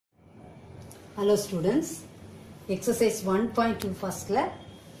Hello students, exercise 1.2 first la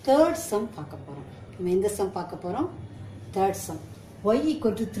third sum பார்க்க போறோம். நம்ம இந்த sum பார்க்க போறோம். Third sum. Y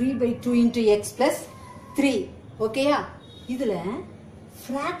equal to 3/2 into x plus 3. ஓகேயா? இதுல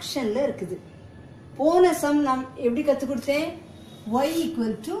fractionல இருக்குது. போன sum நாம் எப்படி கத்து கொடுத்தேன்? Y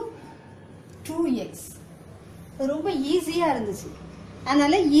equal to 2x. ரொம்ப ஈஸியா இருந்துச்சு.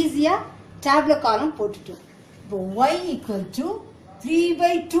 அதனால ஈஸியா டேப்ல காலம் போட்டுட்டோம். இப்போ y equal to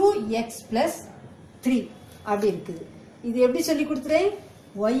 3/2x plus 3 அப்படி இருக்குது. இது எப்படி சொல்லி கொடுத்துறேன்?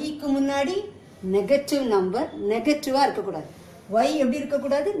 y க்கு முன்னாடி நெகட்டிவ் நம்பர் நெகட்டிவா இருக்கக்கூடாது. y எப்படி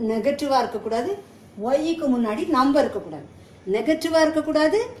இருக்கக்கூடாது? நெகட்டிவா இருக்கக்கூடாது. y க்கு முன்னாடி நம்பர் இருக்கக்கூடாது. நெகட்டிவா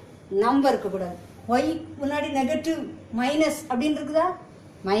இருக்கக்கூடாது, நம்பர் இருக்கக்கூடாது. y முன்னாடி நெகட்டிவ் மைனஸ் அப்படின்னு இருக்குதா?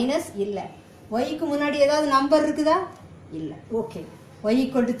 மைனஸ் இல்ல. y க்கு முன்னாடி ஏதாவது நம்பர் இருக்குதா? இல்ல. Okay. y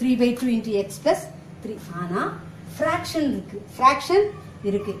equal to 3/2 into x plus 3. ஆனா fraction இருக்கு. fraction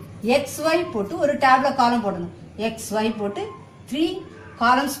இருக்கு. xy போட்டு ஒரு டேப்ல காலம் போடணும். xy போட்டு 3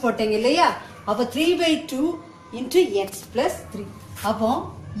 காலம்ஸ் போட்டீங்க இல்லையா? அப்ப 3/2 into x plus 3. அப்போ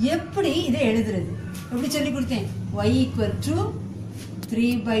எப்படி இதை எழுதுறது? எப்படி சொல்லி கொடுத்தேன்? y equal to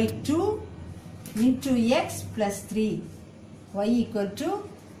 3/2 into x plus 3. y equal to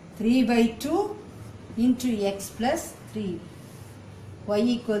 3/2 into x plus 3. y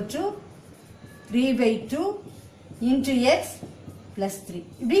equal to 3/2 into x plus 3.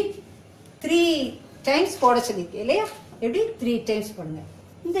 இப்படி 3 times போட சொல்லியிருக்கேன் இல்லையா? எப்படி 3 times போடுங்க.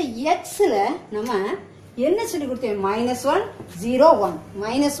 இந்த xல நம்ம என்ன சொல்லி கொடுத்தேன்? -1 0 1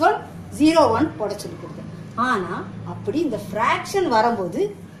 -1 0 1 போட சொல்லி கொடுத்தேன். ஆனா அப்படி இந்த fraction வரும்போது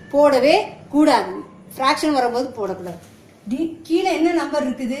போடவே கூடாது. fraction வரும்போது போடக்கூடாது. கீழே என்ன நம்பர்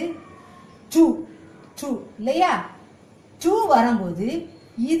இருக்குது? 2 2 இல்லையா? 2 வரும்போது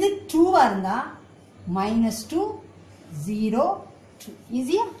இது 2 இருந்தா -2 0 2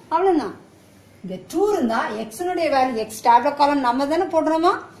 ஈஸியா? அவ்வளவுதான். இந்த 2 இருந்தா x-னுடைய வேல்யூ x டேப்ல காலம் நம்ம தானே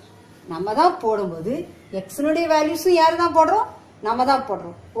போடுறோமா? நம்ம தான் போடும்போது x-னுடைய வேல்யூஸும் யாரு தான் போடுறோம்? நம்ம தான்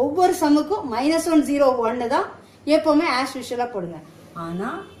போடுறோம். ஒவ்வொரு சம்முக்கும் -1 0 1 தான் எப்பவுமே ஆஸ் யூஷுவலா போடுங்க. ஆனா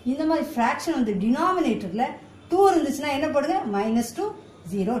இந்த மாதிரி ஃபிராக்ஷன் வந்து டினாமினேட்டர்ல 2 இருந்துச்சுன்னா என்ன போடுங்க? -2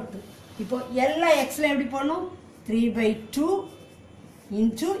 0 2. இப்போ எல்லா xல எப்படி போடணும்? 3/2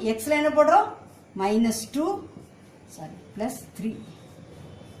 into xல என்ன போடுறோம்? -2 plus 3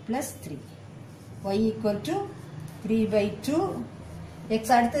 plus 3. y equal to 3/2 x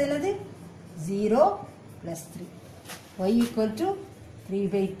அடுத்தது என்னது? 0 plus 3. y equal to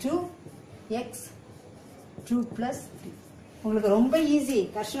 3/2 x 2 plus 3. உங்களுக்கு ரொம்ப ஈஸி,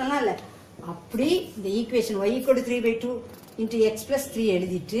 கஷ்டம்லாம் இல்லை. அப்படி இந்த equation y equal to 3/2 into x plus 3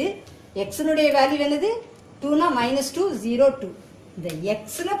 எழுதிட்டு x-னுடைய வேல்யூ என்னது? 2 னா -2 0 2. இந்த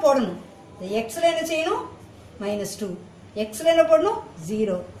xல போடணும். இந்த xல என்ன செய்யணும்? -2. xல என்ன போடணும்?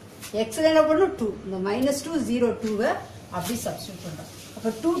 0. xல என்ன போடணும்? 2. இந்த -2 0 2 அப்படி சப்ஸ்டிட்யூட் பண்றோம். அப்ப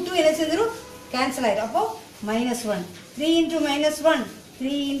 2 2 என்ன செஞ்சிரும்? கேன்சல் ஆயிடும். அப்போ -1 3 into -1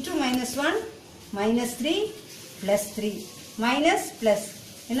 3 into -1 -3 plus 3 minus plus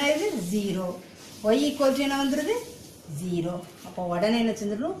என்ன இது? 0. y equal to என்ன வந்துருது? 0. அப்போ உடனே என்ன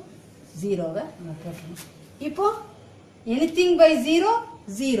செஞ்சிடணும்? 0வை நம்ம போட்டுடணும். இப்போ anything by 0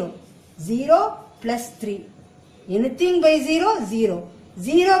 0 0 plus 3. anything by 0 0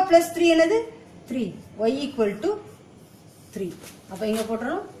 0 plus 3 என்னது? 3. y equal to 3. அப்ப இங்க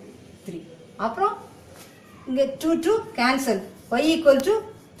போட்டுறோம் 3. அப்புறம் இங்க 2 2 cancel. y equal to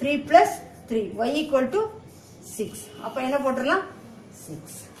 3 plus 3. y equal to 6. அப்ப என்ன போட்டுறலாம்?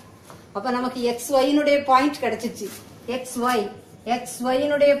 6. அப்ப நமக்கு xy னுடைய பாயிண்ட் கிடைச்சிச்சு. xy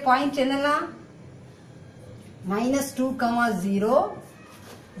னுடைய பாயிண்ட் என்னலாம்? -2, 0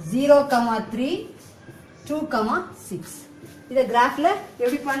 0, 3 2, 6. இத கிராஃப்ல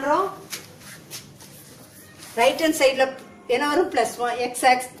எப்படி பண்றோம்? ரைட் ஹேண்ட் சைடுல என்ன வரும்? +1 x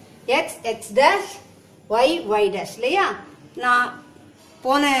x dash y y dash இல்லையா? நான்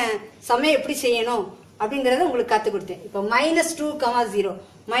போன சமயம் எப்படி செய்யணும் அப்படிங்கறத உங்களுக்கு கத்து கொடுத்தேன். இப்போ -2, 0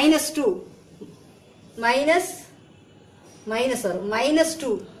 -2 மைனஸ் வரும். -2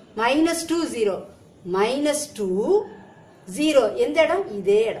 0 -2 0 எந்த இடம்?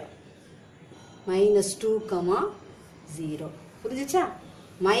 இதே இடம். -2, 0 புரிஞ்சுச்சா?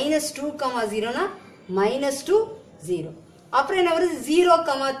 -2, 0னா -2 0. அப்புறம் என்ன வருது? 0,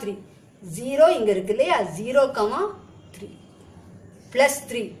 3 0 இங்க இருக்கு இல்லையா? 0, 3 plus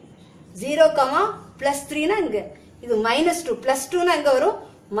 3 0, plus 3னா இங்க. இது -2 plus 2னா இங்க வரும்.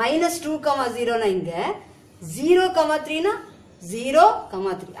 -2, 0னா இங்க. 0, 3னா 0,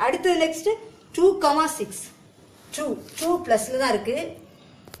 3. அடுத்தது நெக்ஸ்ட் 2, 6 2 பிளஸ்ல தான் இருக்கு.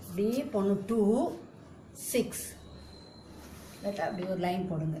 இப்படி பொண்ணு 2 6 அப்படி ஒரு லைன்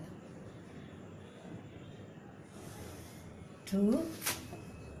போடுங்க. 2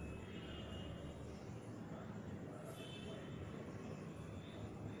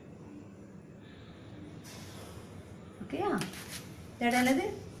 ஓகேயா தேட் என்னது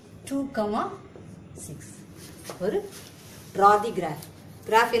 2,6 ஒரு draw the graph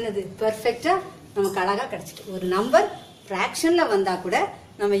graph என்னது பெர்ஃபெக்ட்டா நமக்கு அழகா கிடைச்சிட்டு ஒரு நம்பர் ஃபிராக்ஷன்ல வந்தா கூட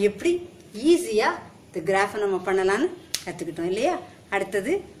நம்ம எப்படி ஈஸியா இந்த கிராஃபை நம்ம பண்ணலாம்னு கத்துக்கிட்டோம் இல்லையா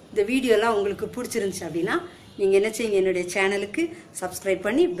அடுத்தது இந்த வீடியோலாம் உங்களுக்கு பிடிச்சிருந்துச்சு அப்படின்னா நீங்க என்ன செய்யுங்க என்னுடைய சேனலுக்கு சப்ஸ்கிரைப்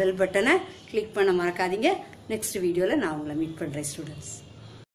பண்ணி பெல் பட்டனை கிளிக் பண்ண மறக்காதீங்க நெக்ஸ்ட் வீடியோல நான் உங்களை மீட் பண்றேன் ஸ்டூடெண்ட்ஸ்